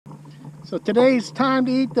So today's time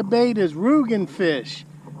to eat the bait is Rugen fish,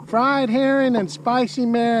 fried herring and spicy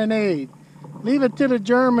marinade. Leave it to the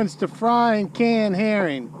Germans to fry and can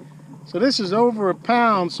herring. So this is over a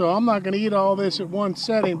pound, so I'm not going to eat all this at one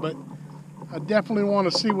setting, but I definitely want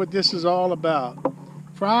to see what this is all about.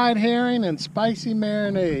 Fried herring and spicy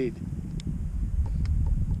marinade.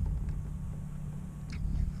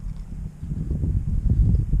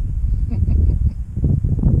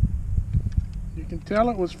 You can tell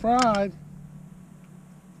it was fried.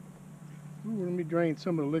 Ooh, let me drain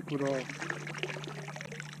some of the liquid off.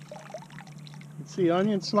 You can see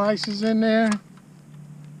onion slices in there.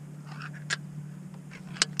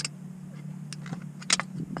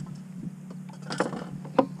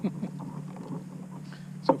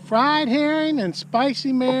 So fried herring and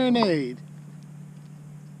spicy marinade.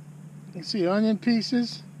 You see onion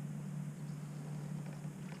pieces.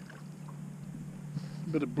 A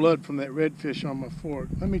bit of blood from that redfish on my fork.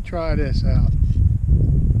 Let me try this out.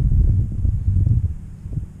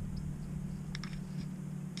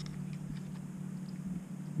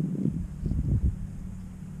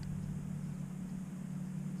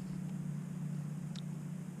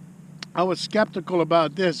 I was skeptical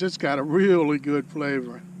about this. It's got a really good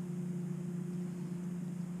flavor.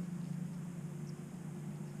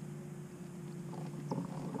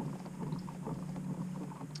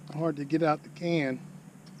 Hard to get out the can.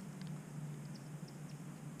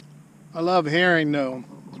 I love herring though.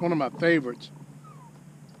 It's one of my favorites.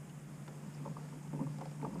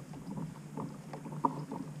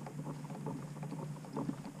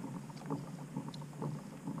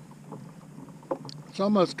 It's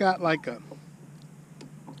almost got like a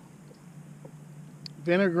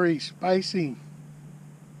vinegary, spicy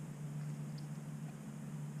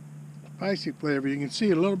flavor. You can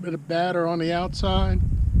see a little bit of batter on the outside.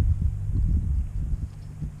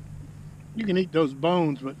 You can eat those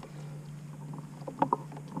bones, but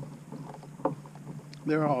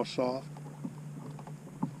they're all soft.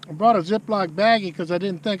 I brought a Ziploc baggie because I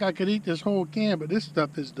didn't think I could eat this whole can, but this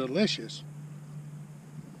stuff is delicious.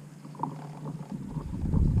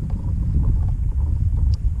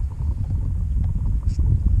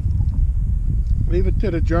 Leave it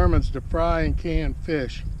to the Germans to fry and can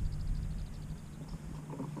fish.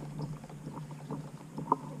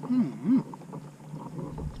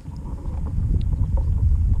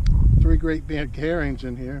 Three great big herrings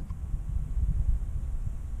in here.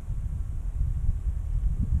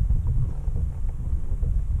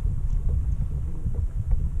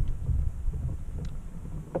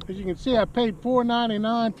 As you can see, I paid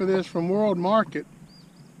 $4.99 for this from World Market.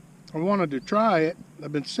 I wanted to try it.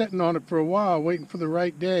 I've been sitting on it for a while, waiting for the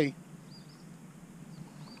right day.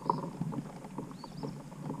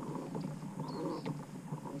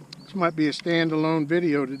 This might be a standalone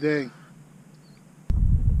video today.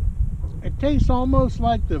 It tastes almost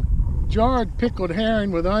like the jarred pickled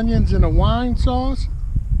herring with onions and a wine sauce.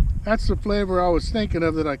 That's the flavor I was thinking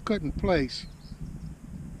of that I couldn't place.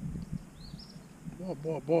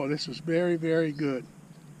 Boy, this is very, very good.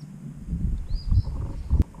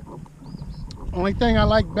 Only thing I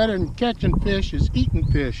like better than catching fish is eating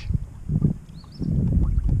fish.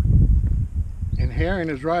 And herring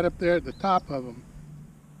is right up there at the top of them.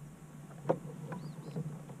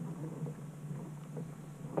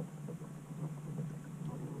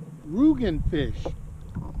 Rugen fish.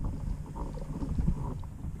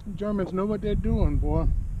 The Germans know what they're doing, boy.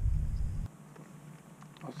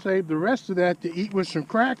 I'll save the rest of that to eat with some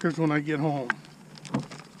crackers when I get home.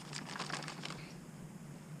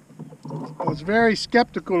 I was very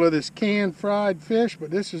skeptical of this canned fried fish,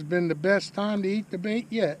 but this has been the best time to eat the bait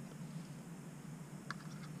yet.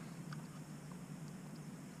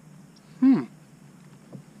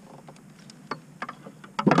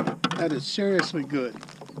 That is seriously good.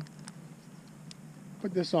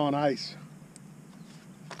 Put this on ice.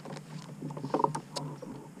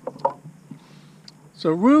 So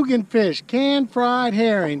Rugen fish, canned fried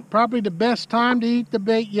herring, probably the best time to eat the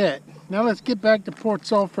bait yet. Now let's get back to Port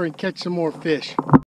Sulphur and catch some more fish.